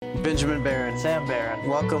Benjamin Barron. Sam Barron.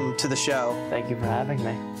 Welcome to the show. Thank you for having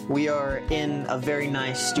me. We are in a very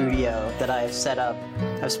nice studio that I have set up.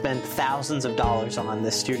 I've spent thousands of dollars on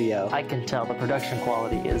this studio. I can tell the production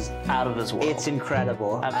quality is out of this world. It's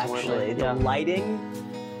incredible, Absolutely, actually. yeah. The lighting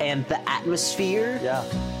and the atmosphere, Yeah.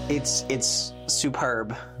 it's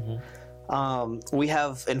superb. We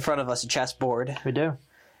have in front of us a chessboard, We do.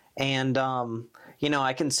 and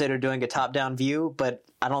I consider doing a top-down view, but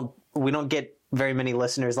we don't get very many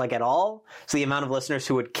listeners at all. So the amount of listeners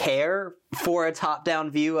who would care for a top-down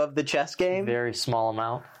view of the chess game, Very small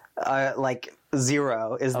amount.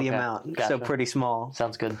 0 is the Okay, amount. gotcha. So pretty small.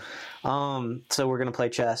 Sounds good. So we're gonna play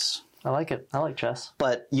chess. I like it. I like chess.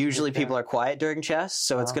 But usually people are quiet during chess,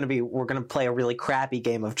 so we're gonna play a really crappy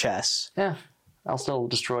game of chess. Yeah. I'll still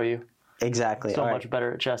destroy you. Exactly. Still All much right.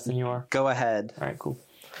 better at chess than you are. Go ahead. All right, cool.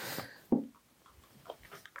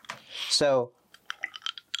 So,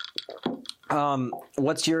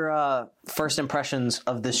 what's your first impressions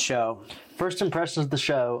of this show? First impressions of the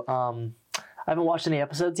show. I haven't watched any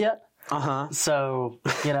episodes yet. So,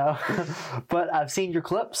 but I've seen your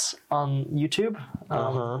clips on YouTube.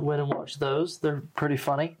 Went and watched those. They're pretty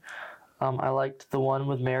funny. I liked the one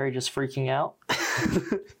with Mary just freaking out.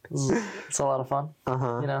 It's a lot of fun.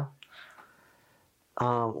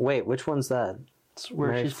 Wait, which one's that? It's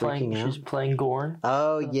where Mary's freaking out? she's playing Gorn.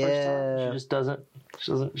 Oh for the first yeah. time.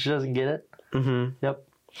 She doesn't get it. Mm-hmm. Yep.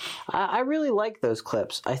 I really like those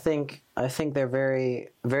clips. I think they're very,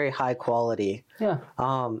 very high quality. Yeah.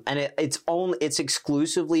 And it's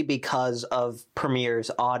exclusively because of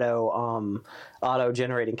Premiere's auto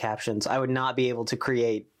generating captions. I would not be able to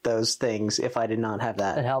create those things if I did not have It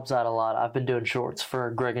that. helps out a lot. I've been doing shorts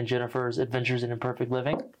for Greg and Jennifer's Adventures in Imperfect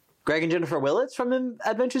Living. Greg and Jennifer Willits from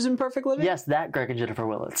Adventures in Perfect Living? Yes, that Greg and Jennifer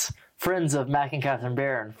Willits. Friends of Mac and Catherine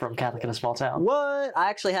Barron from Catholic in a Small Town. What?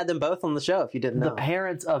 I actually had them both on the show, if you didn't know. The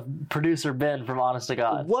parents of producer Ben from Honest to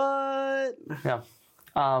God. What? Yeah.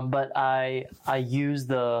 But I use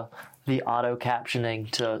the auto captioning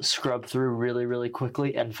to scrub through really, really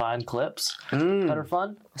quickly and find clips that are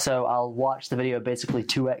fun. So I'll watch the video basically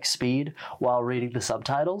 2x speed while reading the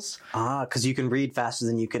subtitles. Because you can read faster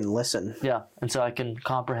than you can listen. Yeah, and so I can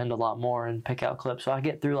comprehend a lot more and pick out clips. So I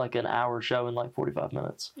get through an hour show in 45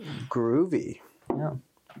 minutes. Groovy. Yeah,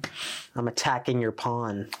 I'm attacking your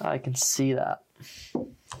pawn. I can see that.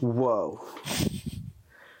 Whoa.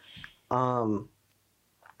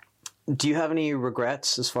 Do you have any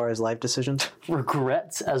regrets as far as life decisions?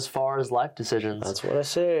 Regrets as far as life decisions. That's what I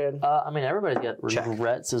said. Everybody's got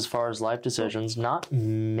regrets as far as life decisions. Not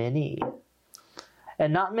many.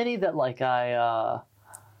 And not many that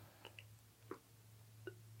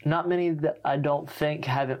not many that I don't think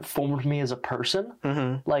haven't formed me as a person.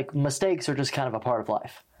 Mm-hmm. Mistakes are just kind of a part of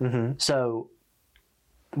life. Mm-hmm. So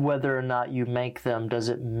whether or not you make them, does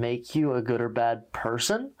it make you a good or bad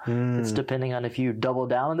person? It's depending on if you double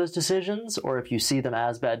down on those decisions or if you see them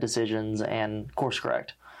as bad decisions and course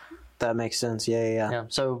correct. That makes sense. Yeah.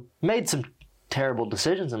 So made some terrible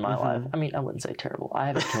decisions in my life. I mean, I wouldn't say terrible. I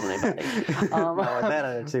haven't killed anybody. That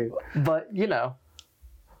other too. But, it's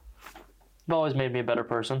always made me a better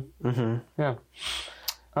person. Mm-hmm. Yeah.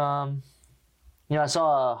 I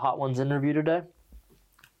saw a Hot Ones interview today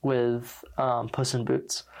with Puss in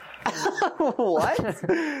Boots. What?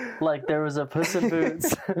 There was a Puss in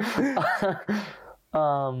Boots.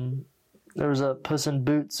 There was a Puss in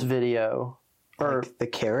Boots video. Or the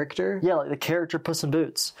character? yeah, the character Puss in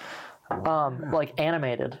Boots.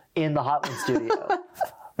 Animated in the Hot Ones studio.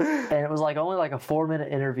 And it was only a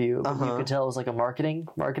 4-minute interview, but you could tell it was a marketing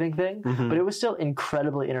thing. But it was still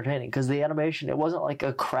incredibly entertaining because the animation, it wasn't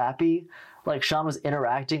a crappy, Sean was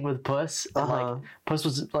interacting with Puss and Puss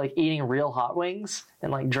was eating real hot wings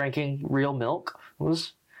and drinking real milk. It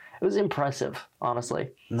was impressive, honestly.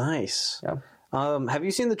 Nice. Yeah. Have you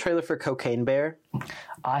seen the trailer for Cocaine Bear?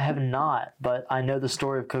 I have not, but I know the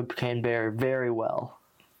story of Cocaine Bear very well.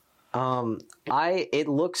 It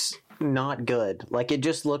looks not good. It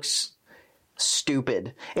just looks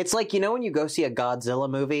stupid. It's when you go see a Godzilla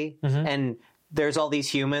movie and there's all these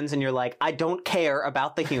humans and you're like, I don't care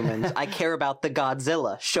about the humans. I care about the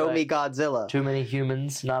Godzilla. Show me Godzilla. Too many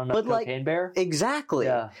humans, not enough Cocaine Bear? Exactly.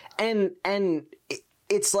 Yeah. And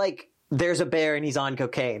it's there's a bear and he's on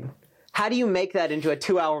cocaine. How do you make that into a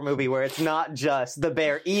 2-hour movie where it's not just the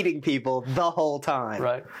bear eating people the whole time?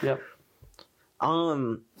 Right. Yep.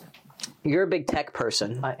 You're a big tech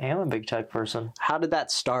person. I am a big tech person. How did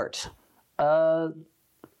that start?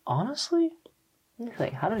 Honestly, let me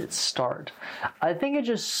think. How did it start? I think it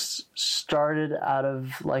just started out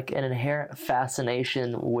of an inherent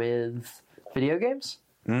fascination with video games.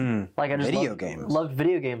 I just Video games. loved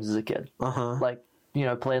video games as a kid.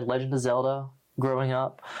 playing Legend of Zelda growing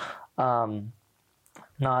up,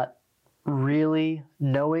 not really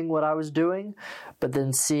knowing what I was doing, but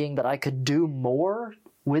then seeing that I could do more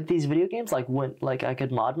with these video games, like I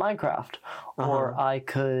could mod Minecraft, or I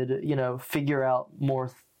could, figure out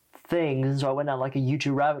more things. And so I went down like a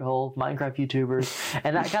YouTube rabbit hole of Minecraft YouTubers,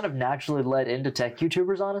 and that kind of naturally led into tech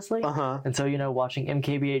YouTubers, honestly. And so, watching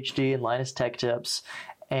MKBHD and Linus Tech Tips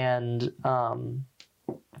and that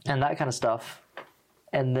kind of stuff.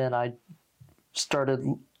 And then I started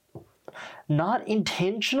not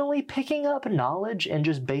intentionally picking up knowledge and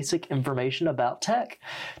just basic information about tech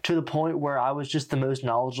to the point where I was just the most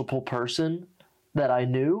knowledgeable person that I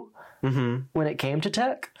knew when it came to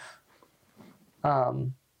tech.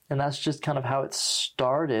 And that's just kind of how it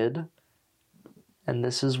started. And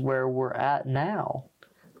this is where we're at now.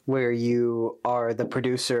 Where you are the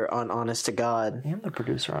producer on Honest to God. I am the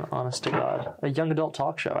producer on Honest to God. A young adult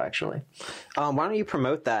talk show, actually. Why don't you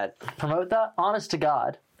promote that? Promote that? Honest to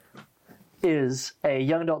God is a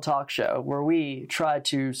young adult talk show where we try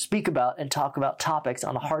to speak about and talk about topics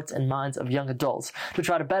on the hearts and minds of young adults to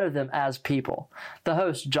try to better them as people. The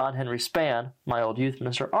host, John Henry Spann, my old youth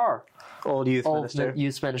minister, Old youth minister.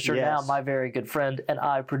 Yes. Now my very good friend, and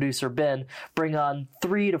I, producer Ben, bring on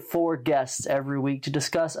 3 to 4 guests every week to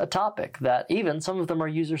discuss a topic that even some of them are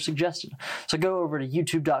user suggested. So go over to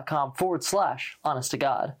youtube.com/honest to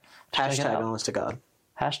God. Hashtag honest to God.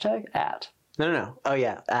 Hashtag at. No. Oh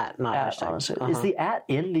yeah, not hashtag. Honestly. Is the at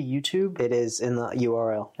in the YouTube? It is in the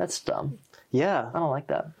URL. That's dumb. Yeah. I don't like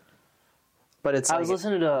that. But it's I was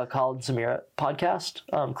listening to a Khalid Samira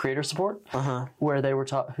podcast, Creator Support, where they were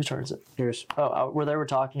talking... Whose turn is it? Yours. Where they were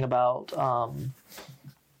talking about...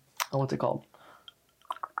 what's it called?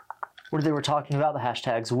 Where they were talking about the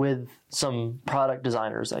hashtags with some product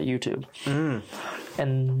designers at YouTube.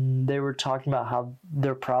 And they were talking about how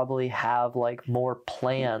they probably have more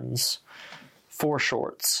plans for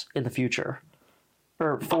shorts in the future.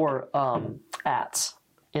 Or for ats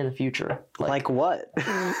in the future. Like what?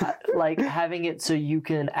 Like having it so you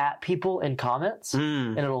can at people in comments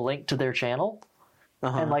and it'll link to their channel.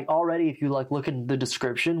 And already if you look in the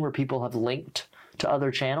description where people have linked to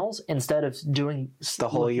other channels, instead of doing the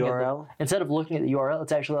whole URL, instead of looking at the URL,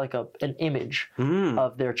 it's actually an image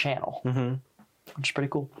of their channel, which is pretty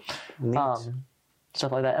cool.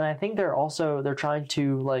 Stuff like that. And I think they're trying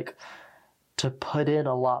to to put in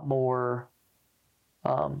a lot more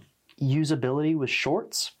usability with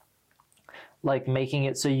shorts, making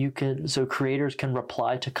it so creators can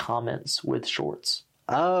reply to comments with shorts.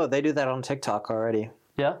 Oh, they do that on TikTok already.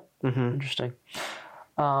 Yeah? Interesting.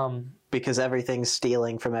 Because everything's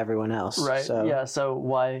stealing from everyone else. Right. So. Yeah, so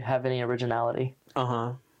why have any originality?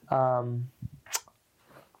 Yeah.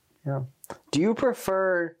 Do you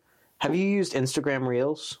prefer... Have you used Instagram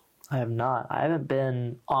Reels? I have not. I haven't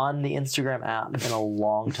been on the Instagram app in a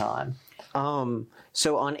long time.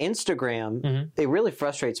 So on Instagram, it really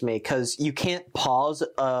frustrates me because you can't pause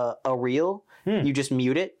a reel. You just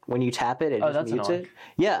mute it when you tap it. It just mutes annoying. it.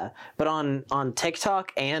 Yeah, but on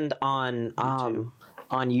TikTok and on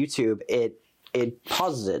YouTube, it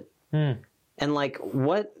pauses it. And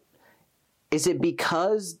what is it?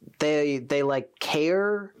 Because they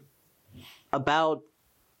care about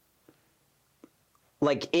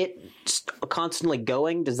it constantly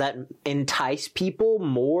going? Does that entice people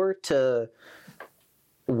more to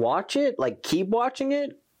watch it? Keep watching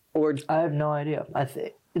it? Or I have no idea. I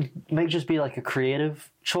think it may just be a creative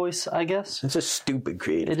choice, I guess. It's a stupid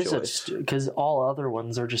creative choice. It is because all other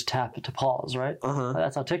ones are just tap it to pause, right?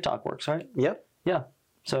 That's how TikTok works, right? Yep. Yeah.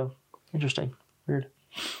 So interesting. Weird.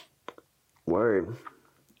 Word.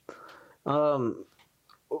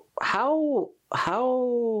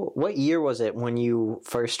 What year was it when you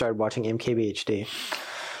first started watching MKBHD?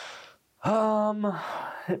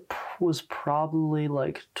 It was probably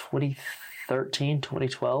 2013,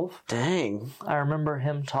 2012. Dang. I remember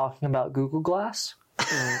him talking about Google Glass.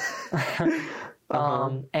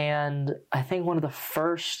 And I think one of the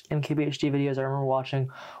first MKBHD videos I remember watching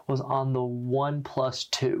was on the OnePlus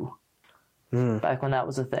 2. Back when that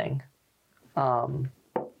was a thing. It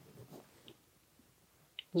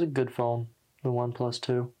was a good phone, the OnePlus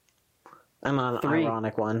 2. I'm on an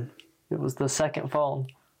ironic one. It was the second phone.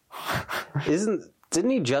 Didn't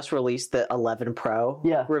he just release the 11 Pro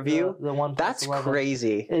review? The OnePlus That's 11.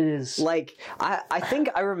 crazy. It is. I think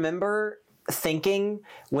I remember thinking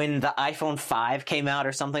when the iPhone 5 came out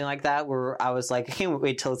or something like that, where I was I can't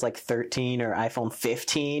wait till it's 13 or iPhone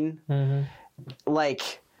 15.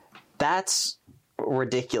 That's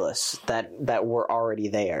ridiculous that we're already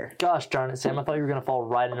there. Gosh darn it, Sam! I thought you were gonna fall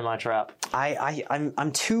right into my trap.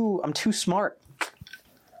 I'm too smart.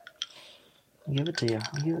 I'll give it to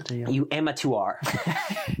you. You amateur.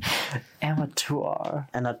 Amateur.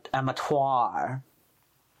 Amateur.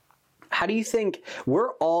 How do you think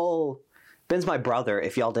we're all? Ben's my brother.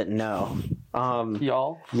 If y'all didn't know,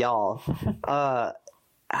 Y'all.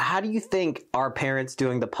 How do you think our parents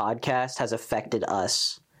doing the podcast has affected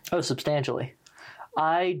us? Oh, substantially.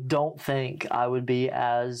 I don't think I would be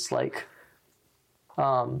as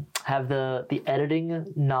have the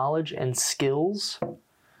editing knowledge and skills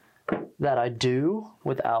that I do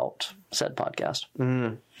without said podcast.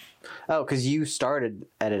 Oh, because you started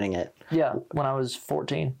editing it. Yeah, when I was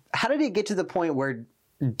 14. How did it get to the point where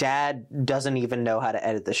Dad doesn't even know how to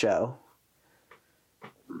edit the show?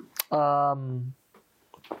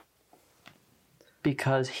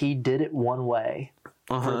 Because he did it one way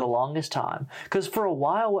for the longest time. Because for a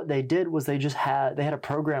while, what they did was they had a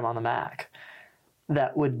program on the Mac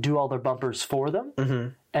that would do all their bumpers for them. Mm-hmm.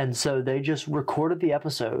 And so they just recorded the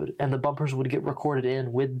episode, and the bumpers would get recorded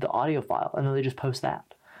in with the audio file, and then they just post that.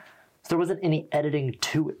 So there wasn't any editing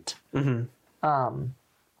to it. Mm-hmm.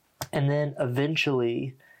 And then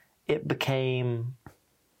eventually it became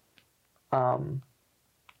brain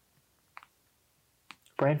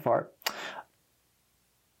fart.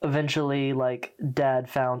 Eventually, Dad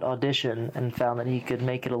found Audition and found that he could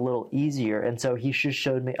make it a little easier. And so he just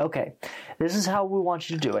showed me, okay, this is how we want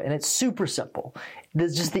you to do it. And it's super simple.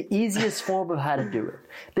 This is just the easiest form of how to do it.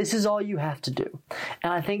 This is all you have to do.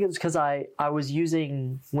 And I think it's because I was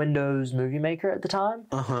using Windows Movie Maker at the time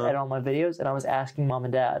and all my videos, and I was asking Mom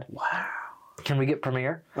and Dad, wow, can we get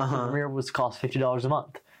Premiere? Premiere was cost $50 a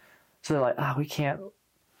month. So they're like, we can't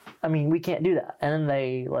do that. And then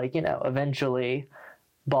they eventually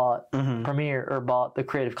bought Premiere or bought the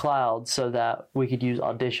Creative Cloud so that we could use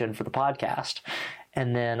Audition for the podcast.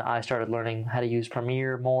 And then I started learning how to use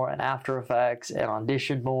Premiere more and After Effects and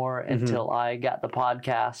Audition more until I got the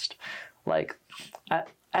podcast. I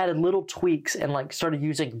added little tweaks and started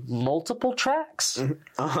using multiple tracks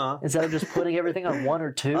instead of just putting everything on one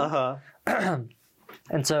or two.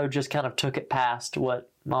 And so just kind of took it past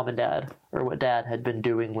what Mom and Dad or what Dad had been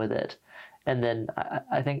doing with it. And then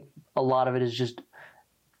I think a lot of it is just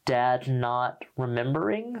Dad not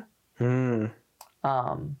remembering and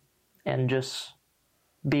just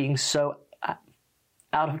being so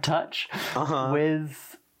out of touch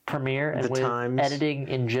with Premiere and with editing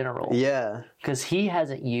in general. Yeah. Because he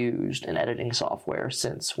hasn't used an editing software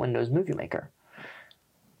since Windows Movie Maker.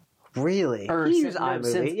 Really? He used iMovie.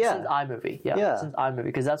 Since iMovie. Yeah. Since iMovie.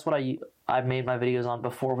 Because that's what I made my videos on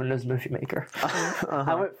before Windows Movie Maker.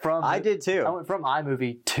 I did too. I went from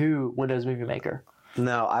iMovie to Windows Movie Maker.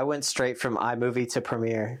 No, I went straight from iMovie to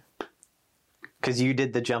Premiere. Because you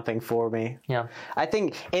did the jumping for me. Yeah. I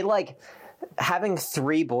think it having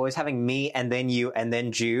three boys, having me and then you and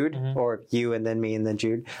then Jude, or you and then me and then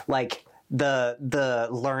Jude, the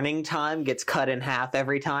learning time gets cut in half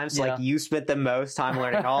every time. So you spent the most time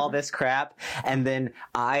learning all this crap, and then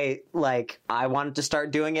I wanted to start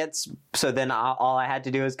doing it. So then all I had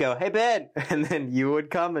to do is go, "Hey Ben," and then you would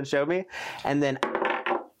come and show me, and then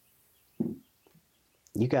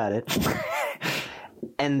you got it.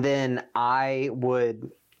 And then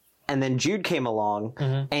and then Jude came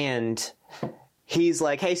along and he's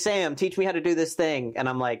like, "Hey Sam, teach me how to do this thing." And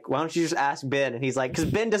I'm like, "Why don't you just ask Ben?" And he's like, "Because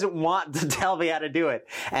Ben doesn't want to tell me how to do it."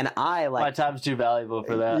 And my time's too valuable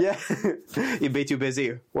for that. Yeah. You'd be too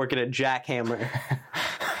busy working at Jackhammer.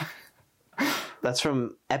 That's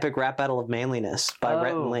from Epic Rap Battle of Manliness by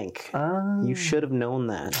Rhett and Link. You should have known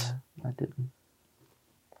that. I didn't.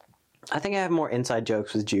 I think I have more inside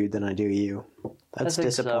jokes with Jude than I do you. That's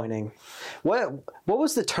disappointing. So. What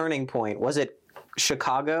was the turning point? Was it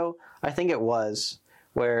Chicago? I think it was,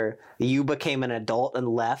 where you became an adult and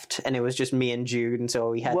left, and it was just me and Jude, and so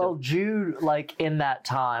we had Jude, in that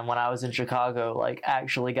time when I was in Chicago,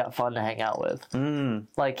 actually got fun to hang out with.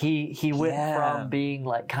 He went from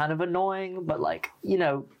being, kind of annoying, but,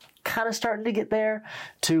 kind of starting to get there,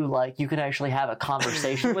 to, you can actually have a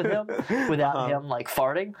conversation with him without him,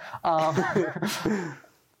 farting.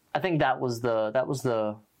 I think that was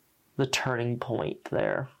the turning point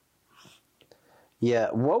there. Yeah.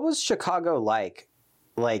 What was Chicago like?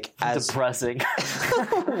 As depressing.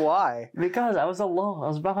 Why? Because I was alone. I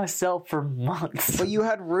was by myself for months. But you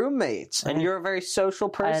had roommates, and you're a very social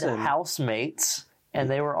person. I had housemates, and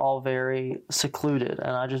they were all very secluded,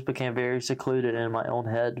 and I just became very secluded in my own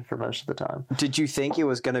head for most of the time. Did you think it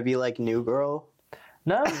was going to be like New Girl?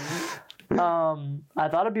 No. I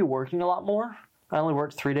thought I'd be working a lot more. I only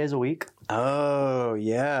worked 3 days a week. Oh,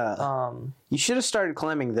 yeah. You should have started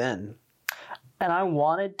climbing then. And I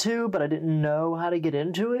wanted to, but I didn't know how to get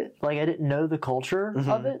into it. I didn't know the culture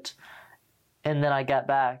of it. And then I got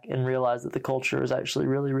back and realized that the culture is actually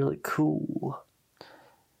really, really cool.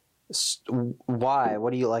 Why?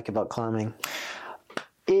 What do you like about climbing?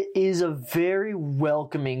 It is a very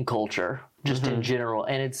welcoming culture, just in general,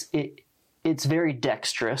 and it's very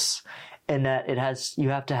dexterous in that you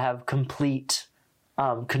have to have complete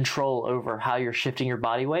control over how you're shifting your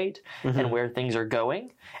body weight and where things are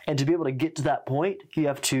going. And to be able to get to that point, you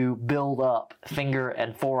have to build up finger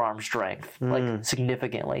and forearm strength, like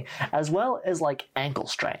significantly, as well as like ankle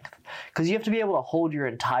strength. Because you have to be able to hold your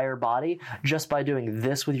entire body just by doing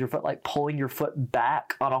this with your foot, like pulling your foot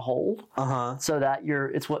back on a hold, so that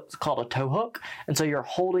it's what's called a toe hook. And so you're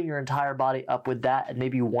holding your entire body up with that and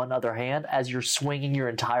maybe one other hand as you're swinging your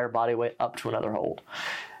entire body weight up to another hold.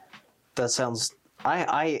 That sounds...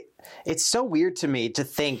 it's so weird to me to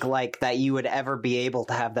think like that you would ever be able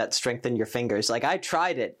to have that strength in your fingers. Like I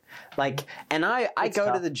tried it, like, and I go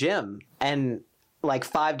tough. to the gym and like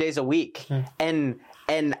 5 days a week, and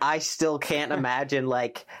I still can't imagine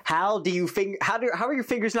like how are your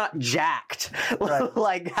fingers not jacked? Right.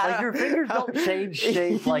 like your fingers don't change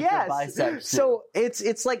shape like your biceps do. So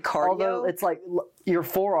it's like cardio. Although it's like your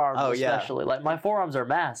forearms, especially. Like my forearms are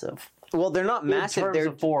massive. Well, they're not massive. In terms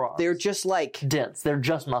of forearms. They're just like dense. They're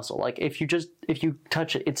just muscle. Like if you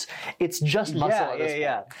touch it, it's just muscle. At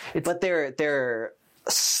this point. But they're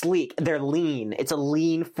sleek. They're lean. It's a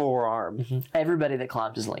lean forearm. Everybody that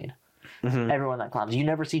climbs is lean. Everyone that climbs. You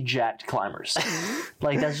never see jacked climbers.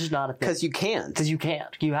 Like that's just not a thing. Because you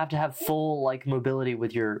can't. You have to have full like mobility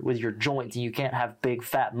with your joints, and you can't have big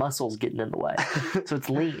fat muscles getting in the way. So it's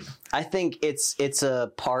lean. I think it's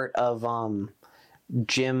a part of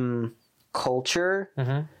gym culture,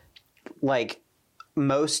 like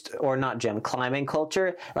climbing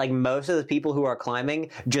culture. Like most of the people who are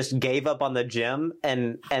climbing just gave up on the gym,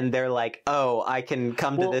 and they're like, oh, I can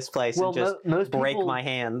come to this place and just break my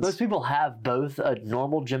hands. Most people have both a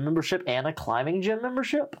normal gym membership and a climbing gym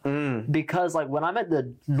membership, because like when I'm at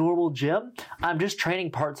the normal gym, I'm just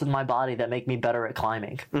training parts of my body that make me better at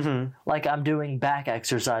climbing. Like I'm doing back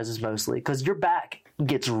exercises mostly, because your back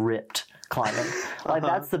gets ripped climbing. Like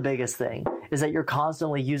that's the biggest thing, is that you're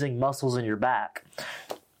constantly using muscles in your back.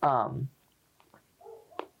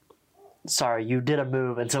 Sorry, you did a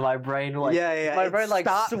move, and so my brain like my brain like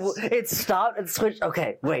it stopped and switched.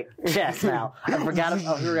 Okay, wait, chest now. I forgot we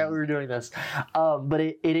were doing this. But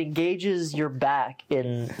it engages your back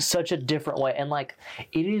in such a different way, and like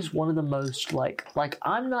it is one of the most like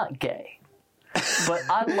I'm not gay, but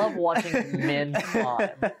I love watching men climb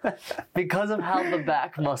because of how the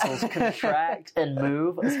back muscles contract and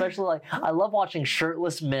move. Especially, like, I love watching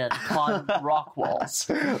shirtless men climb rock walls.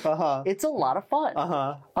 It's a lot of fun.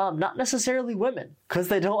 Not necessarily women, because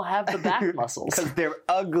they don't have the back muscles. Because they're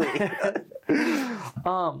ugly.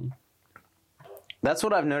 That's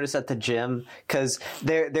what I've noticed at the gym, because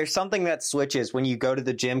there's something that switches when you go to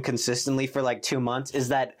the gym consistently for like 2 months, is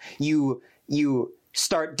that you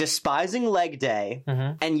start despising leg day,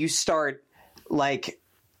 and you start like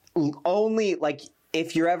only like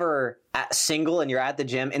if you're ever single and you're at the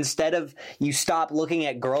gym, instead of you stop looking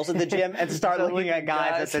at girls at the gym and start looking at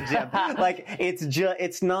guys at the gym. Like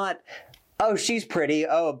it's not, oh, she's pretty,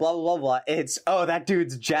 oh, blah blah blah blah. It's, oh, that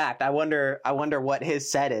dude's jacked. I wonder what his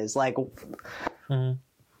set is like.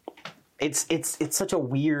 It's such a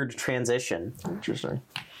weird transition. Interesting.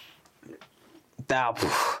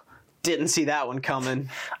 Didn't see that one coming.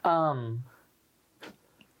 Yeah,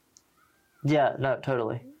 no,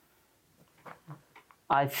 totally.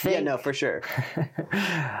 I think... Yeah, no, for sure.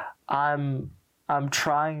 I'm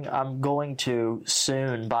going to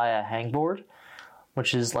soon buy a hangboard,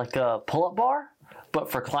 which is like a pull-up bar, but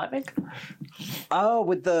for climbing. Oh,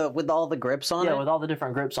 with all the grips on it? Yeah, with all the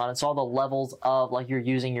different grips on it. So all the levels of, like, you're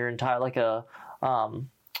using your entire, like a...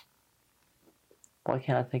 why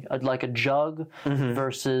can't I think, like a jug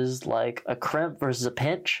versus like a crimp versus a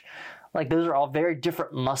pinch. Like those are all very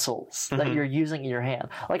different muscles that you're using in your hand.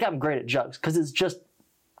 Like I'm great at jugs because it's just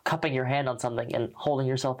cupping your hand on something and holding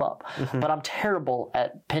yourself up. But I'm terrible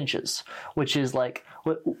at pinches, which is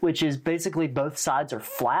basically both sides are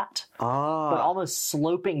flat, but almost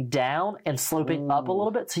sloping down and sloping up a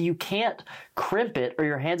little bit. So you can't crimp it or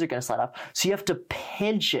your hands are going to slide off. So you have to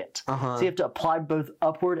pinch it. So you have to apply both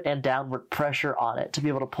upward and downward pressure on it to be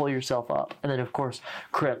able to pull yourself up. And then of course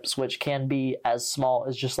crimps, which can be as small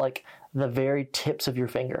as just like the very tips of your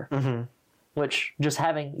finger, which just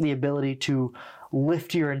having the ability to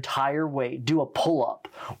lift your entire weight, do a pull-up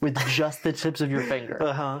with just the tips of your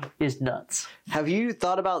finger is nuts. Have you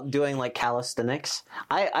thought about doing like calisthenics?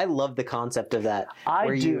 I love the concept of that.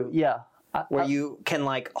 Yeah. Where you can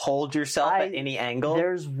like hold yourself at any angle.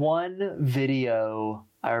 There's one video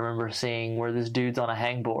I remember seeing where this dude's on a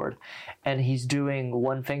hangboard and he's doing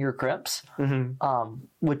one finger crimps,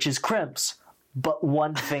 which is crimps, but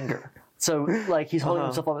one finger. So like he's holding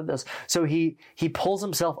himself up like this. So he pulls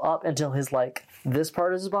himself up until his like this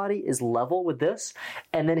part of his body is level with this,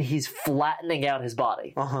 and then he's flattening out his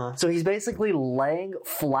body. So he's basically laying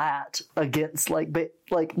flat against like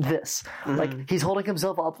this. Like he's holding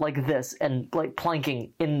himself up like this and like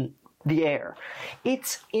planking in the air.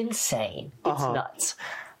 It's insane. It's nuts.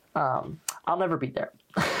 I'll never be there.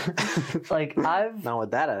 Like not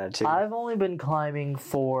with that attitude. I've only been climbing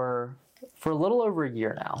for a little over a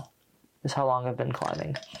year now. Is how long I've been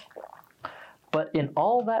climbing. But in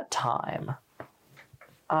all that time,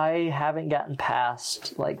 I haven't gotten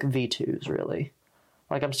past like V2s really.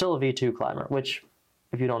 Like I'm still a V2 climber, which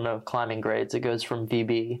if you don't know climbing grades, it goes from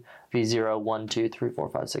VB, V0, 1, 2, 3, 4,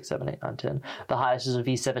 5, 6, 7, 8, 9, 10. The highest is a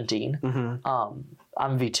V17.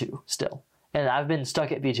 I'm V2 still. And I've been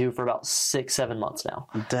stuck at V2 for about 6-7 months now.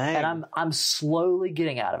 Dang. And I'm slowly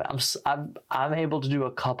getting out of it. I'm able to do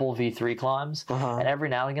a couple V3 climbs, and every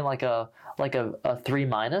now and again, like a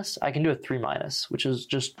 3-. I can do a 3-, which is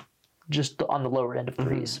just on the lower end of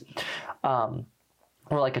threes, or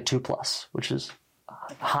like a 2+, which is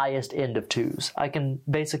highest end of 2s. I can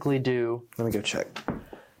basically do. Let me go check.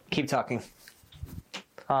 Keep talking.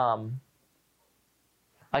 I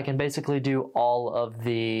can basically do all of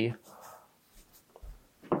the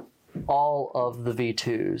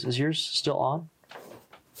V2s. Is yours still on?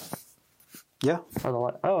 Yeah. Or the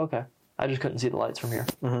light? Oh, okay. I just couldn't see the lights from here.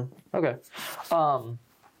 Okay.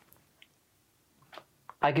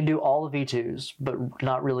 I can do all the V2s, but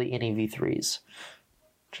not really any V3s,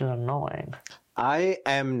 which is annoying. I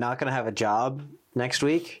am not going to have a job next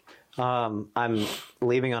week. I'm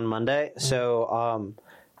leaving on Monday, so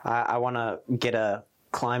I want to get a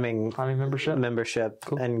climbing membership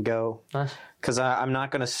cool. And go. Nice. Because I'm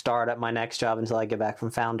not going to start at my next job until I get back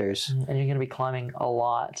from Founders. And you're going to be climbing a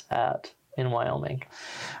lot in Wyoming.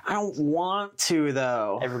 I don't want to,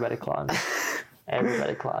 though. Everybody climbs.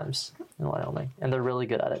 Everybody climbs in Wyoming. And they're really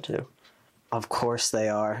good at it, too. Of course they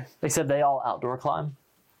are. Except they all outdoor climb.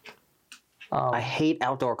 I hate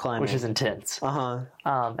outdoor climbing. Which is intense.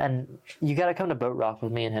 And you got to come to Boat Rock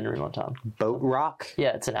with me and Henry one time. Boat Rock? Yeah,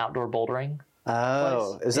 it's an outdoor bouldering.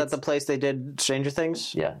 Oh, is that the place they did Stranger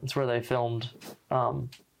Things? Yeah, it's where they filmed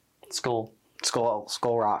Skull Rock.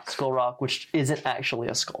 Skull Rock, which isn't actually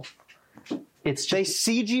a skull. It's just,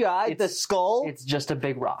 they CGI'd the skull? It's just a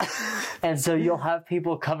big rock. And so you'll have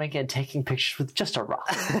people coming and taking pictures with just a rock.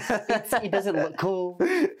 It doesn't look cool.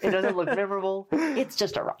 It doesn't look memorable. It's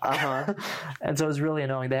just a rock. And so it's really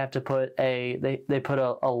annoying. They have to put they put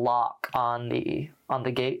a lock on the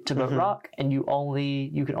gate to Boat Rock, and you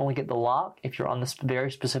can only get the lock if you're on this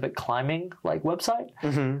very specific climbing like website.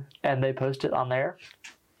 And they post it on there.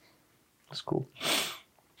 It's cool.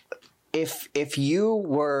 If you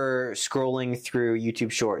were scrolling through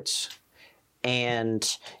YouTube Shorts and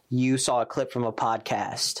you saw a clip from a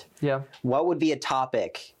podcast, what would be a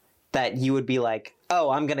topic that you would be like, oh,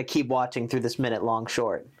 I'm going to keep watching through this minute-long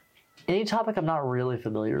short? Any topic I'm not really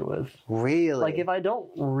familiar with. Really? Like, if I don't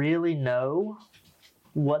really know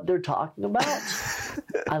what they're talking about,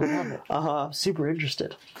 I love it. I'm super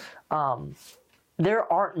interested.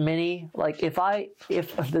 There aren't many, like, if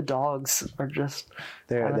the dogs are just...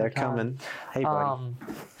 They're coming. Hey, buddy.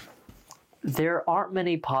 There aren't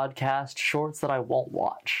many podcast shorts that I won't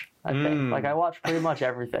watch, I think. Like, I watch pretty much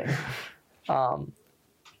everything.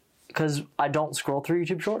 Because I don't scroll through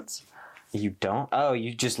YouTube Shorts. You don't? Oh,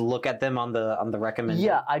 you just look at them on the recommended?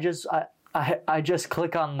 Yeah, I just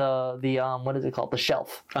click on the what is it called? The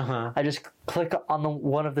shelf. I just click on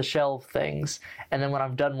one of the shelf things, and then when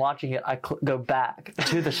I'm done watching it, I go back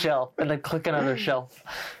to the shelf and then click another shelf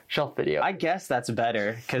video. I guess that's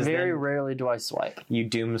better because very rarely do I swipe. You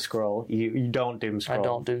doom scroll. You don't doom scroll. I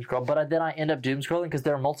don't doom scroll, but then I end up doom scrolling because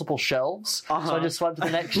there are multiple shelves. So I just swipe to the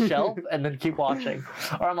next shelf and then keep watching.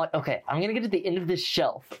 Or I'm like, okay, I'm gonna get to the end of this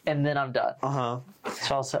shelf and then I'm done.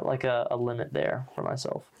 So I'll set like a limit there for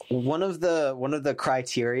myself. One of the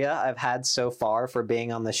criteria I've had so far for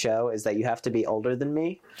being on the show is that you have to be older than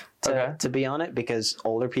me to be on it, because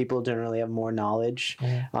older people generally have more knowledge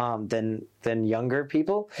than younger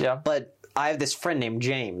people. Yeah. But I have this friend named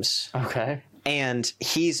James. Okay. And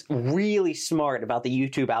he's really smart about the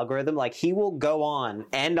YouTube algorithm. Like, he will go on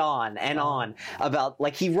and on and on about,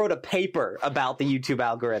 like, he wrote a paper about the YouTube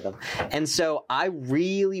algorithm. And so I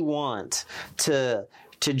really want to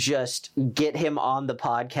just get him on the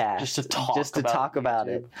podcast. Just to talk about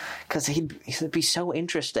it. Because he'd be so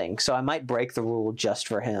interesting. So I might break the rule just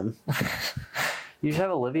for him. You should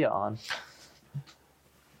have Olivia on.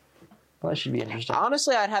 Well, that should be interesting.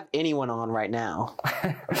 Honestly, I'd have anyone on right now.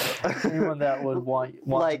 Anyone that would want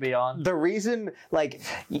to be on. The reason,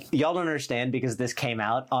 y'all don't understand because this came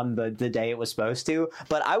out on the day it was supposed to,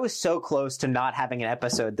 but I was so close to not having an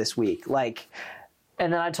episode this week.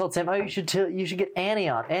 And then I told Sam, you should get Annie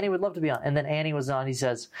on. Annie would love to be on. And then Annie was on. He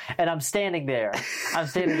says, and I'm standing there. And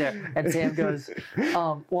Sam goes,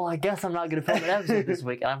 well, I guess I'm not going to film an episode this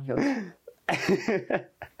week. And I'm going,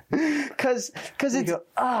 because it's,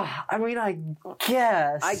 I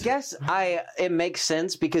guess. I guess it makes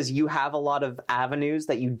sense because you have a lot of avenues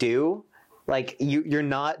that you do. Like you're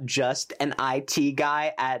not just an IT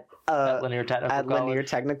guy at Linear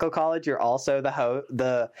Technical College. You're also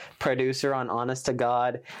the producer on Honest to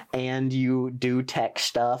God, and you do tech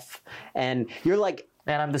stuff, and you're like.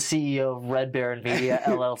 And I'm the CEO of Red Baron Media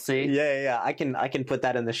LLC. Yeah. I can put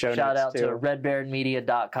that in the show notes. Shout out too. to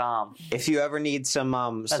redbaronmedia.com. If you ever need some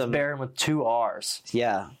That's Baron with 2 R's.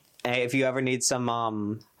 Yeah. If you ever need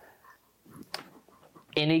some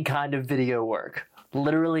any kind of video work.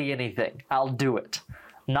 Literally anything. I'll do it.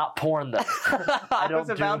 Not porn, though. I was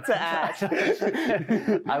about to ask.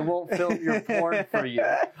 I won't film your porn for you.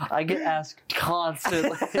 I get asked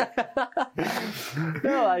constantly.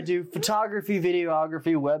 No, I do photography,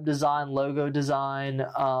 videography, web design, logo design,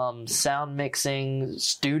 sound mixing,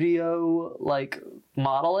 studio,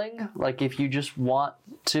 modeling. If you just want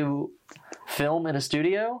to film in a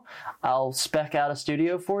studio, I'll spec out a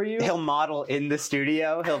studio for you. He'll model in the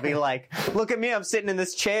studio. He'll be like, look at me, I'm sitting in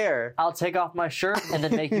this chair. I'll take off my shirt and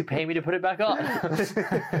then make you pay me to put it back on.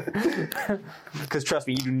 Because trust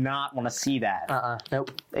me, you do not want to see that.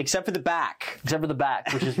 Nope. Except for the back. Except for the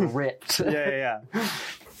back, which is ripped. Yeah.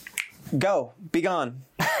 Go. Be gone.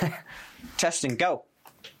 Cheston, go.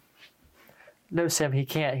 No, Sam, he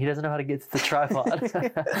can't. He doesn't know how to get to the tripod.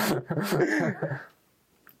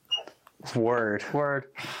 Word.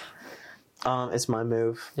 It's my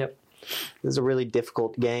move. Yep. This is a really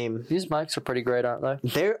difficult game. These mics are pretty great, aren't they?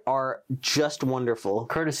 They are just wonderful.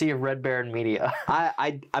 Courtesy of Red Baron Media.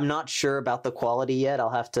 I'm not sure about the quality yet.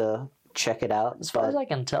 I'll have to check it out. As far as I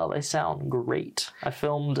can tell, they sound great. I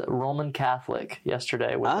filmed Roman Catholic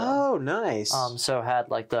yesterday with them. Oh, nice. So had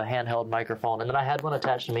the handheld microphone, and then I had one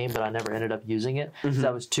attached to me, but I never ended up using it because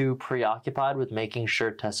I was too preoccupied with making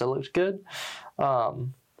sure Tessa looked good.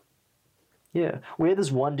 Yeah, we had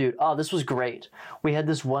this one dude. Oh, this was great. We had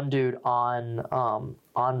this one dude on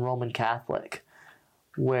Roman Catholic,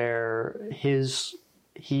 where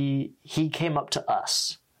he came up to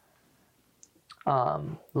us,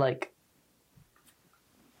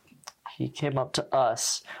 he came up to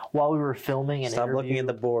us while we were filming an interview. Stop looking at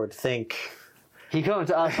the board. Think. He came up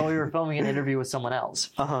to us while we were filming an interview with someone else,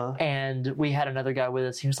 and we had another guy with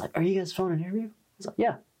us. He was like, "Are you guys filming an interview?" I was like,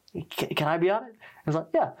 "Yeah." Can I be on it? I was like,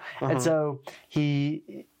 yeah. And so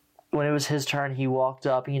when it was his turn, he walked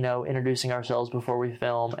up, introducing ourselves before we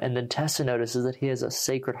film. And then Tessa notices that he has a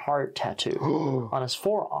Sacred Heart tattoo on his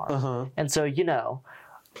forearm. And so,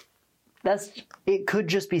 it could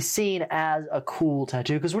just be seen as a cool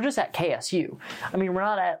tattoo because we're just at KSU. I mean, we're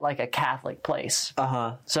not at a Catholic place.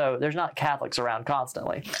 So there's not Catholics around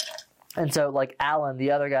constantly. And so Alan,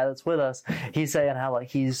 the other guy that's with us, he's saying how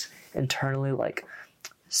he's internally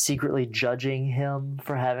secretly judging him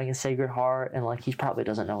for having a Sacred Heart, and he probably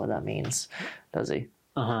doesn't know what that means, does he?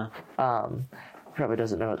 Probably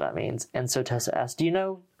doesn't know what that means. And so Tessa asked, "Do you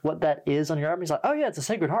know what that is on your arm?" He's like, "Oh yeah, it's a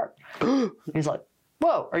Sacred Heart." He's like,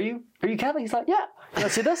 "Whoa, are you Catholic?" He's like, "Yeah." You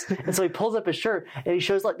see this? And so he pulls up his shirt and he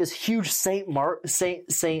shows this huge Saint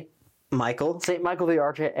Michael the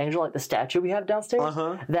Archangel, the statue we have downstairs.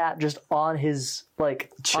 That just on his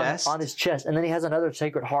chest, on his chest, and then he has another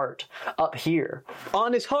Sacred Heart up here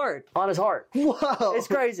on his heart. Whoa, it's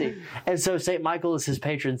crazy. And so Saint Michael is his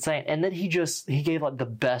patron saint. And then he gave the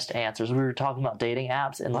best answers. We were talking about dating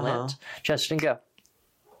apps and Lent. Cheston, go.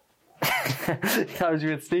 I was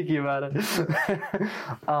being sneaky about it.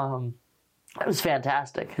 It was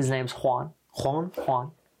fantastic. His name's Juan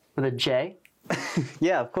with a J.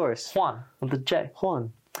 Yeah, of course. Juan with a J.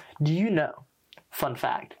 Juan. Do you know, fun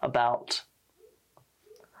fact about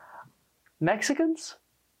Mexicans?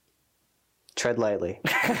 Tread lightly.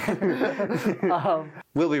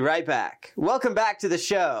 We'll be right back. Welcome back to the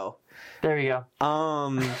show. There you go.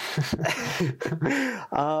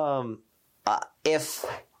 If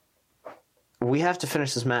we have to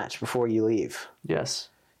finish this match before you leave. Yes.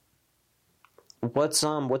 What's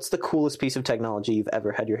the coolest piece of technology you've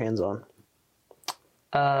ever had your hands on?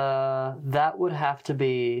 That would have to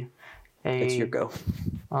be it's your go.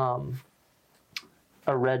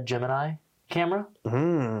 A Red Gemini camera.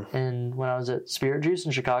 And when I was at Spirit Juice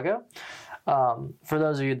in Chicago. For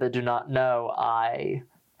those of you that do not know, I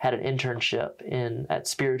had an internship at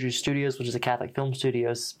Spirit Juice Studios, which is a Catholic film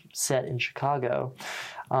studio set in Chicago,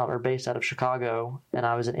 or based out of Chicago. And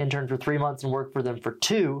I was an intern for 3 months and worked for them for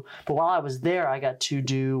 2. But while I was there, I got to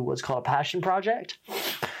do what's called a passion project,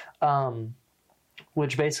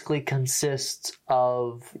 which basically consists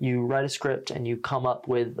of you write a script and you come up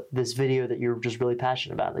with this video that you're just really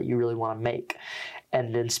passionate about, that you really want to make.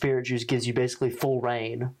 And then Spirit Juice gives you basically full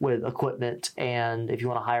reign with equipment and if you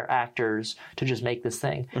want to hire actors to just make this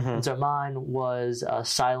thing. Mm-hmm. And so mine was a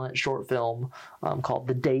silent short film called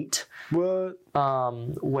The Date. What?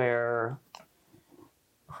 Where...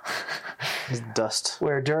 It's dust.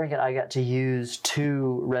 Where during it I got to use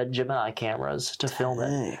 2 Red Gemini cameras to film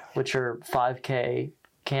it, which are 5K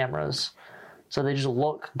cameras. So they just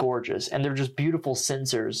look gorgeous. And they're just beautiful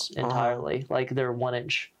sensors entirely. Like they're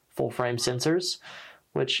 1-inch full-frame sensors,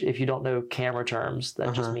 which if you don't know camera terms,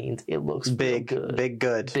 that just means it looks big, good. Big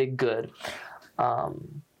good. Big good.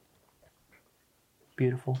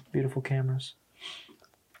 Beautiful, beautiful cameras.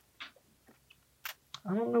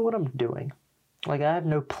 I don't know what I'm doing. Like, I have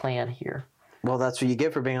no plan here. Well, that's what you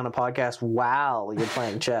get for being on a podcast while you're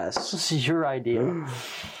playing chess. This is your idea.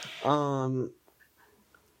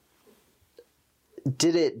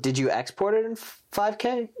 Did you export it in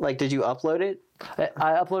 5K? Like, did you upload it?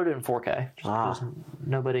 I uploaded it in 4K. Just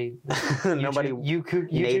nobody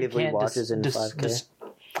YouTube natively watches in 5K.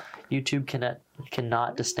 YouTube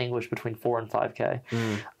cannot distinguish between 4 and 5K.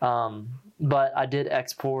 But I did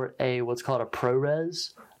export what's called a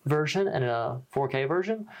ProRes version and a 4K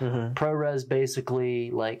version. ProRes basically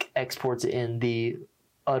like exports it in the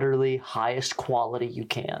utterly highest quality you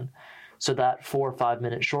can. So that 4 or 5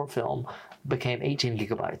 minute short film became 18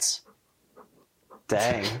 gigabytes.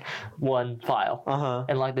 Dang. One file.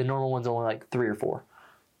 And like the normal one's only like 3 or 4.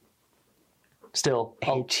 Still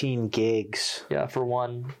 18 gigs. Yeah, for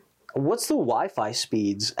one. What's the Wi-Fi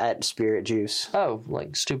speeds at Spirit Juice? Oh,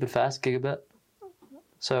 like stupid fast gigabit.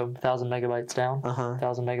 So 1,000 megabytes down,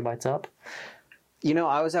 1,000 megabytes up. You know,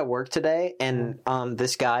 I was at work today, and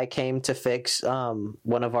this guy came to fix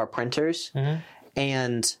one of our printers,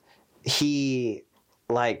 and he,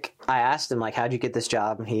 like, I asked him, like, how'd you get this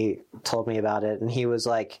job? And he told me about it, and he was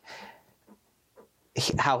like,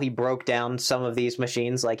 how he broke down some of these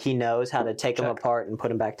machines, like, he knows how to take them apart and put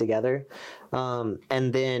them back together.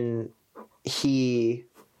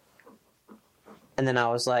 And then I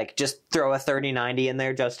was like, just throw a 3090 in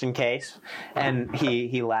there just in case. And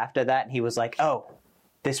he laughed at that, and he was like, oh,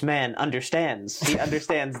 this man understands. He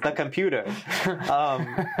understands the computer.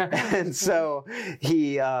 And so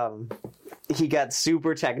he got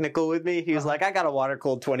super technical with me. He was like, I got a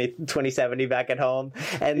water-cooled 2070 back at home.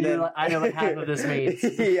 And then like, I know what half of this means.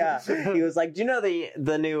 Yeah. He was like, do you know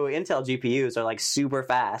the new Intel GPUs are like super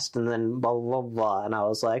fast? And then blah, blah, blah. And I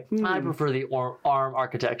was like, I prefer the ARM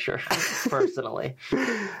architecture, personally.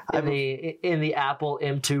 In the Apple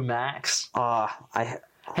M2 Max.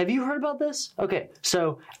 Have you heard about this? Okay,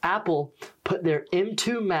 so Apple put their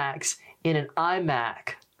M2 Max in an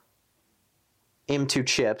iMac. M2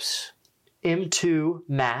 chips. M2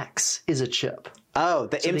 Max is a chip. Oh,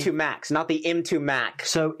 the M2 Max, not the M2 Mac.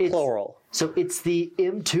 So it's plural. So it's the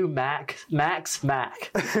M2 Mac.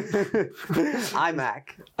 iMac.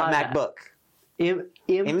 MacBook.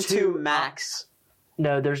 M2 Max.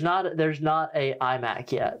 No, there's not a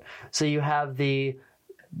iMac yet. So you have the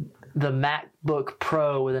MacBook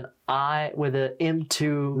Pro with an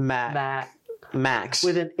M2 Max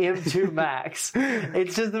with an M2 Max.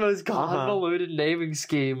 It's just the most convoluted naming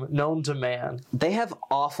scheme known to man. They have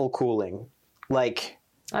awful cooling. Like,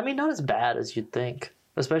 I mean, not as bad as you'd think,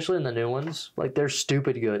 especially in the new ones. Like, they're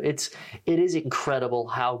stupid good. It is incredible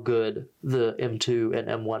how good the M2 and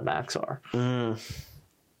M1 Max are.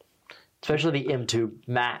 Especially the M2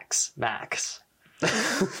 Max.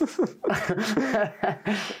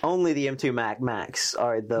 Only the M2 Max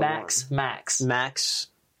are the Max.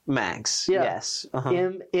 Yeah. Yes.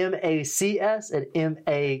 MACS and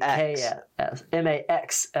MAKS.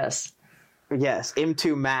 MAXS. Yes,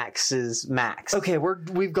 M2 Max is Max. Okay,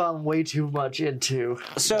 we've gone way too much into.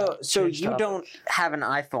 So you don't have an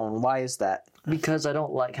iPhone. Why is that? Because I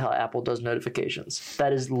don't like how Apple does notifications.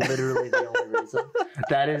 That is literally the only reason.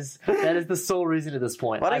 That is the sole reason at this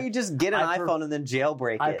point. Why don't you just get an iPhone and then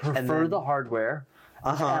jailbreak it? I prefer the hardware,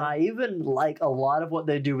 and I even like a lot of what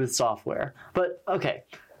they do with software. But okay,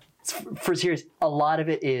 for serious, a lot of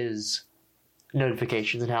it is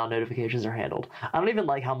notifications and how notifications are handled. I don't even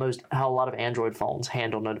like how a lot of Android phones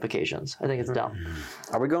handle notifications. I think it's dumb.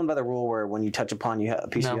 Are we going by the rule where when you touch upon a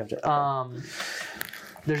piece you have to... Okay.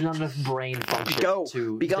 There's not enough brain function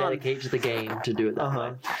to dedicate to the game to do it that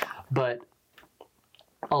way. But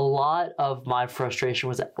a lot of my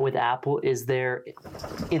frustration with Apple is their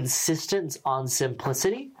insistence on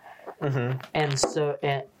simplicity. Mm-hmm. And so,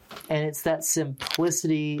 and it's that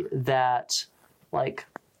simplicity that, like,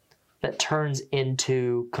 that turns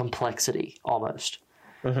into complexity almost.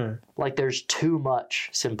 Mm-hmm. Like, there's too much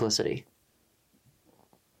simplicity.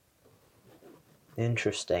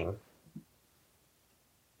 Interesting.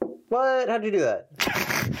 What? How'd you do that?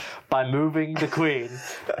 By moving the queen,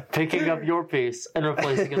 picking up your piece, and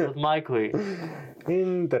replacing it with my queen.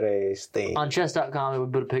 Interesting. On chess.com, it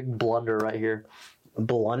would put a big blunder right here.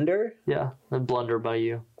 Blunder? Yeah, a blunder by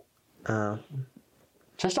you.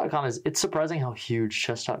 Chess.com it's surprising how huge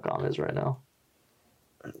chess.com is right now.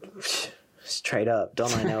 Straight up,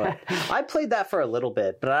 don't I know it? I played that for a little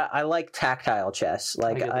bit, but I like tactile chess.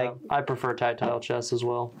 Like I prefer tactile chess as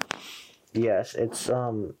well. Yes, it's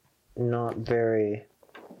not very.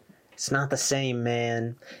 It's not the same,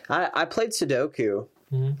 man. I played Sudoku.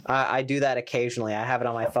 Mm-hmm. I do that occasionally. I have it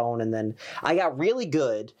on my phone, and then I got really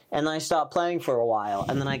good, and then I stopped playing for a while,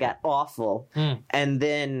 and then I got awful, and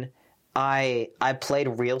then I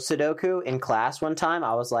played real Sudoku in class one time.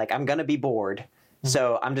 I was like, I'm gonna be bored,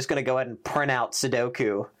 so I'm just gonna go ahead and print out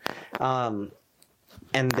Sudoku,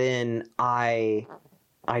 and then I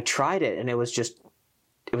tried it, and it was just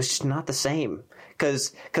not the same.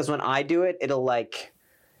 Because when I do it, it'll like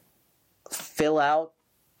fill out.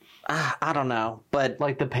 I don't know, but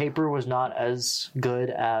like the paper was not as good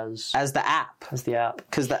as the app. As the app,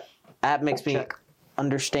 because the app makes me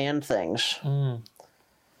understand things. How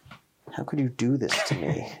could you do this to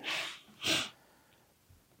me?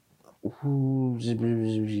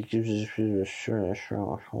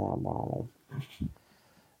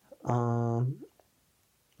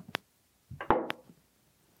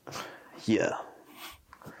 Yeah.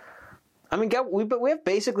 I mean, we have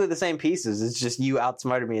basically the same pieces. It's just you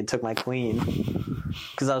outsmarted me and took my queen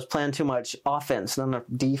because I was playing too much offense, not enough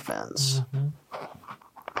defense.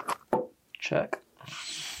 Mm-hmm. Check.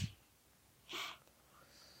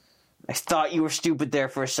 I thought you were stupid there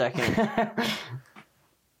for a second.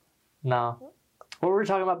 No. What were we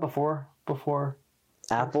talking about before?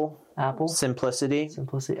 Apple. Simplicity.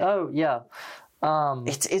 Oh, yeah.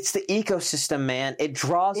 It's the ecosystem, man. It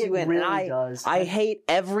draws you in. Really and does. I hate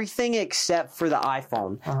everything except for the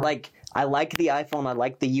iPhone. Uh-huh. Like, I like the iPhone. I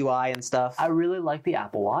like the UI and stuff. I really like the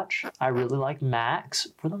Apple Watch. I really like Macs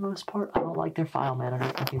for the most part. I don't like their file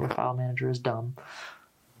manager. I think their file manager is dumb.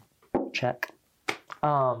 Check.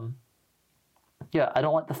 Yeah, I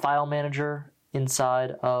don't like the file manager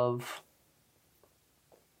inside of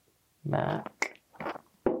Mac.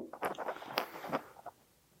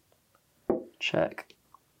 Check.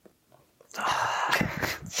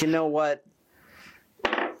 You know what?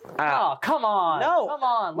 Oh, come on. No. Come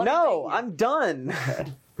on. No, I'm done.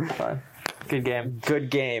 Fine. Good game.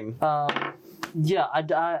 Good game. Yeah,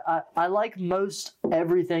 I like most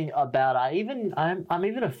everything about it. I'm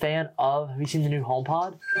even a fan of. Have you seen the new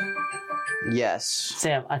HomePod? Yes.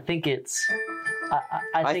 Sam, I think it's.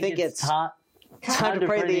 I think it's time to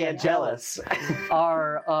pray the Angelus.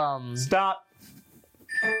 Stop.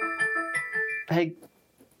 Hey.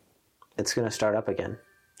 It's gonna start up again.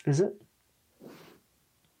 Is it?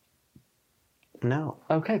 No.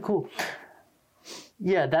 Okay, cool.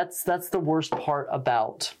 Yeah, that's the worst part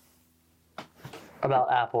about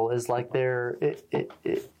Apple is like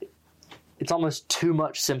it's almost too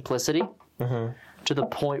much simplicity to the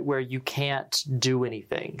point where you can't do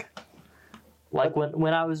anything. Like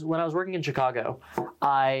when I was working in Chicago,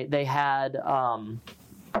 they had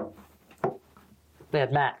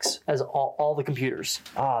Macs as all the computers.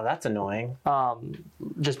 Oh, that's annoying.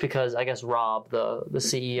 Just because I guess Rob, the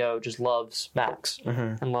CEO, just loves Macs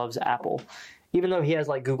and loves Apple, even though he has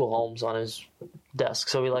like Google Homes on his desk,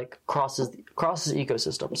 so he like crosses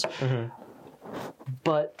ecosystems.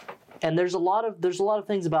 And there's a lot of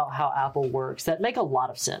things about how Apple works that make a lot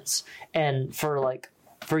of sense, and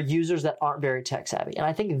for users that aren't very tech savvy, and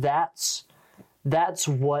I think that's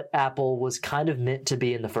what Apple was kind of meant to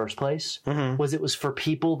be in the first place. Was it was for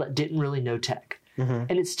people that didn't really know tech.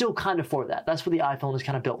 And it's still kind of for that. That's what the iPhone is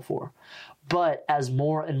kind of built for. But as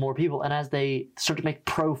more and more people, and as they start to make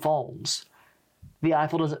pro phones, the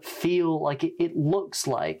iPhone doesn't feel like it looks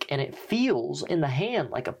like, and it feels in the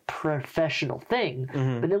hand like a professional thing.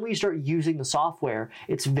 But then when you start using the software,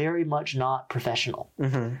 it's very much not professional.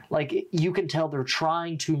 Like, you can tell they're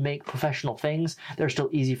trying to make professional things. They're still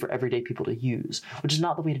easy for everyday people to use, which is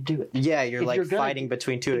not the way to do it. Yeah, you're fighting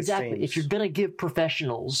between two extremes. If you're going to give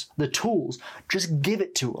professionals the tools, just give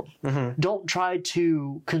it to them. Don't try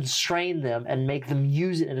to constrain them and make them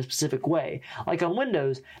use it in a specific way. Like on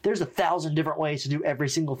Windows, there's 1,000 different ways to do every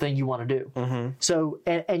single thing you want to do. So,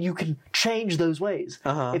 and you can change those ways.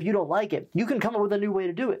 If you don't like it, you can come up with a new way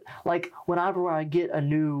to do it. Like, whenever I get a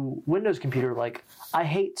new Windows computer, like, I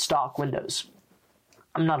hate stock Windows.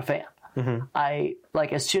 I'm not a fan. I,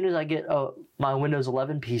 like, as soon as I get my Windows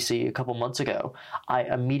 11 PC a couple months ago, I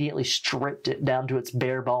immediately stripped it down to its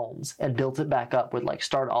bare bones and built it back up with, like,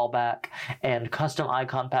 Start All Back and custom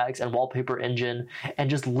icon packs and wallpaper engine and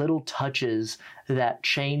just little touches that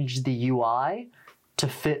changed the UI to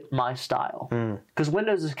fit my style. Because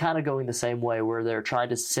Windows is kind of going the same way, where they're trying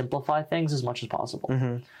to simplify things as much as possible.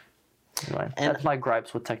 Anyway, that's my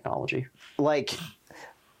gripes with technology. Like,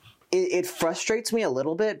 it frustrates me a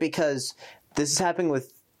little bit because this is happening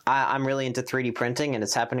with, I'm really into 3D printing, and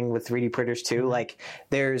it's happening with 3D printers too. Like,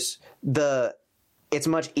 it's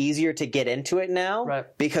much easier to get into it now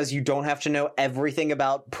because you don't have to know everything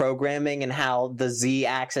about programming and how the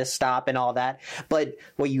Z-axis stop and all that. But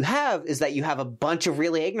what you have is that you have a bunch of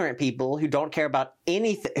really ignorant people who don't care about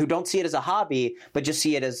anything, who don't see it as a hobby, but just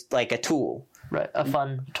see it as like a tool. Right, a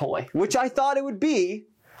fun toy. Which I thought it would be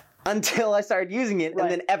until I started using it, and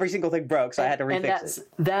then every single thing broke, so I had to refix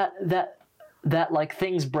it. That like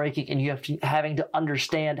things breaking and you having to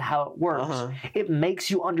understand how it works, it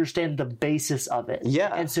makes you understand the basis of it.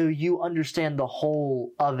 Yeah. And so you understand the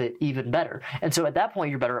whole of it even better. And so at that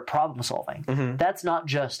point, you're better at problem solving. That's not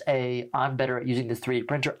just I'm better at using this 3D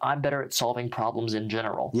printer, I'm better at solving problems in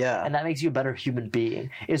general. Yeah. And that makes you a better human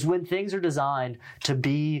being, is when things are designed to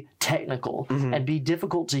be technical and be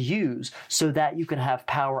difficult to use so that you can have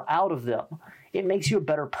power out of them. It makes you a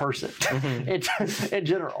better person in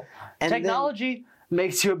general. And technology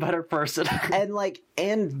makes you a better person.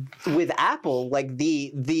 and with Apple, like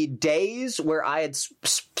the days where I had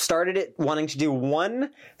started it wanting to do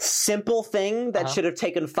one simple thing that should have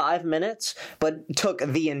taken 5 minutes, but took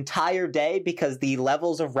the entire day because the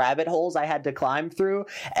levels of rabbit holes I had to climb through,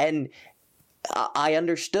 and I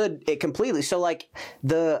understood it completely. So like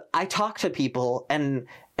I talk to people and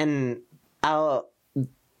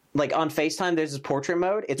like on FaceTime, there's this portrait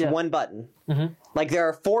mode. It's one button. Like there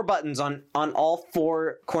are 4 buttons on all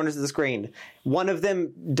 4 corners of the screen. One of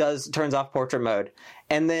them turns off portrait mode.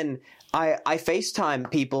 And then I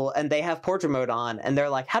FaceTime people and they have portrait mode on and they're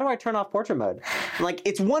like, how do I turn off portrait mode? I'm like,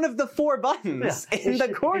 it's one of the 4 buttons in the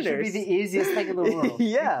corners. It should be the easiest thing in the world.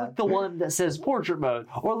 You click the one that says portrait mode,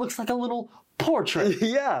 or it looks like a little portrait.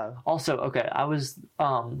 Also, okay, I was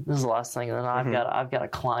this is the last thing, and then I've got a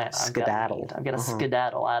client. I've got to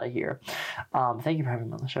skedaddle out of here. Thank you for having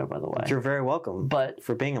me on the show, by the way. You're very welcome. But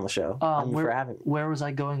for being on the show, for having me. Where was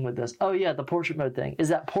I going with this? Oh yeah, the portrait mode thing. Is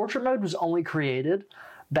that portrait mode was only created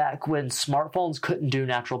back when smartphones couldn't do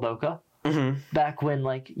natural bokeh. Back when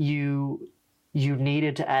like you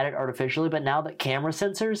needed to add it artificially, but now that camera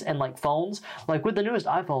sensors and like phones, like with the newest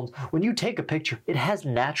iPhones, when you take a picture, it has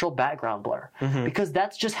natural background blur because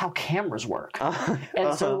that's just how cameras work.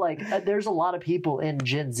 And so like there's a lot of people in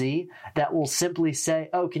Gen Z that will simply say,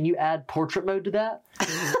 oh, can you add portrait mode to that?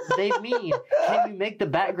 They mean, can you make the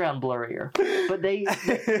background blurrier? But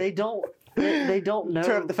they don't. They don't know.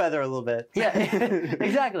 Turn up the feather a little bit. Yeah,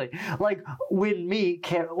 exactly. Like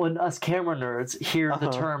when us camera nerds hear the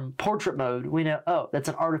term portrait mode, we know, oh, that's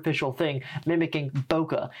an artificial thing mimicking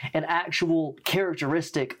bokeh, an actual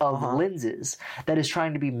characteristic of lenses that is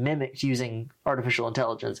trying to be mimicked using artificial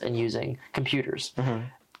intelligence and using computers.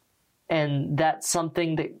 And that's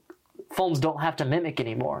something that phones don't have to mimic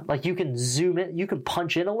anymore. Like you can zoom in, you can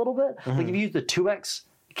punch in a little bit. Like if you use the 2x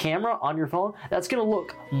camera on your phone, that's going to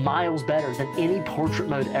look miles better than any portrait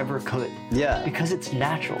mode ever could. Yeah. Because it's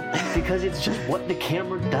natural. Because it's just what the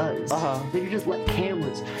camera does. If you just let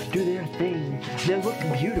cameras do their thing, they look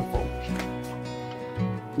beautiful.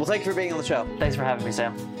 Well, thank you for being on the show. Thanks for having me,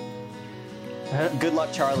 Sam. Good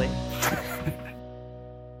luck, Charlie.